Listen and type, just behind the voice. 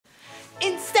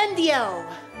Incendio!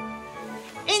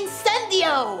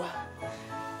 Incendio!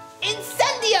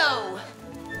 Incendio!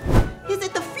 Is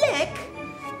it the flick?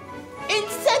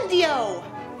 Incendio!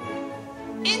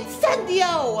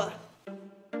 Incendio!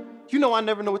 You know I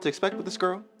never know what to expect with this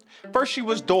girl. First she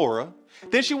was Dora,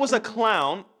 then she was a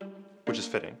clown, which is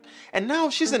fitting, and now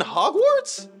she's in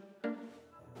Hogwarts?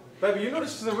 Baby, you know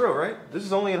this isn't real, right? This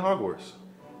is only in Hogwarts.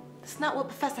 That's not what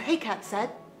Professor Haycat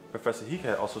said. Professor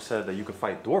Haycat also said that you could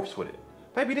fight dwarfs with it.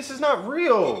 Baby, this is not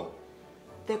real.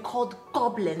 They're called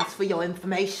goblins, for your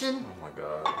information. Oh my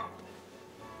God.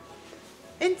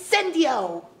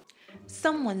 Incendio!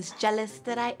 Someone's jealous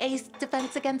that I aced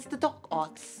Defense Against the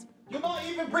HOGWARTS. You're not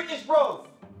even British, bro.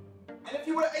 And if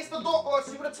you would have aced the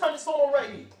HOGWARTS, you would have turned this on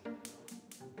already.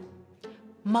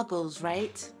 Muggles,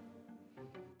 right?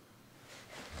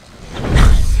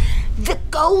 The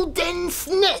Golden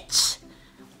Snitch,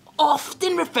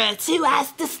 often referred to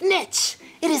as the Snitch.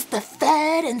 It is the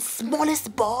third and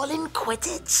smallest ball in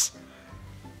Quidditch.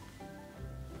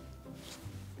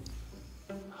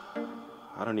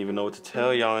 I don't even know what to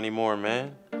tell y'all anymore,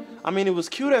 man. I mean, it was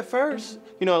cute at first.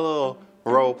 You know, a little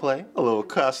role play, a little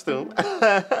costume.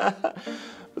 But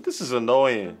this is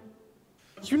annoying.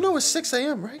 You know it's 6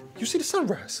 a.m., right? You see the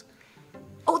sunrise.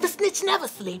 Oh, the Snitch never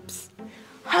sleeps.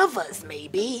 Hovers,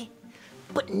 maybe,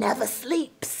 but never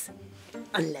sleeps.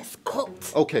 Unless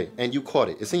caught. Okay, and you caught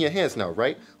it. It's in your hands now,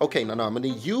 right? Okay, now I'm gonna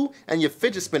need you and your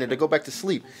fidget spinner to go back to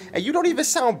sleep. And you don't even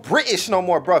sound British no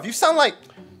more, bruv. You sound like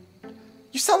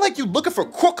you looking for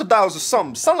crocodiles or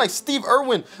something. Sound like Steve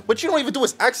Irwin, but you don't even do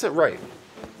his accent right.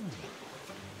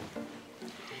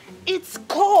 It's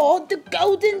called the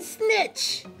Golden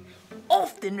Snitch,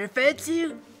 often referred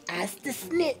to as the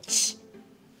Snitch.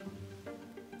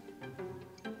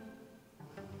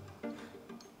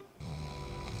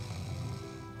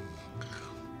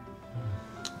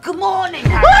 Good morning,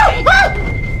 Harry.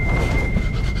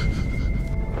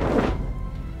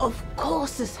 Of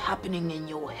course it's happening in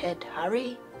your head,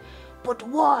 Harry. But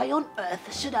why on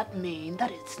earth should that mean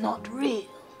that it's not real?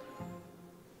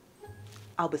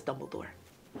 Albus Dumbledore.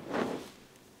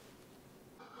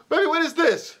 Baby, what is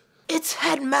this? It's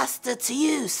headmaster to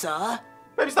you, sir.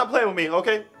 Baby, stop playing with me,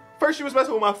 okay? First you was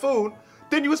messing with my food,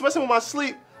 then you was messing with my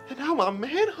sleep, and now my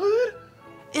manhood?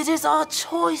 It is our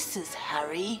choices,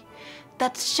 Harry,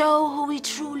 that show who we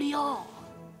truly are.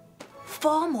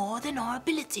 Far more than our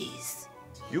abilities.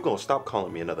 You gonna stop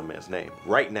calling me another man's name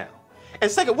right now. And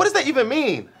second, what does that even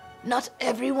mean? Not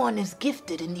everyone is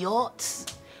gifted in the arts.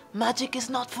 Magic is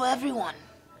not for everyone.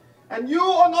 And you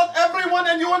are not everyone,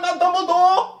 and you are not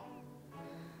Dumbledore?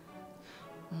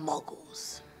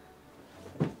 Muggles.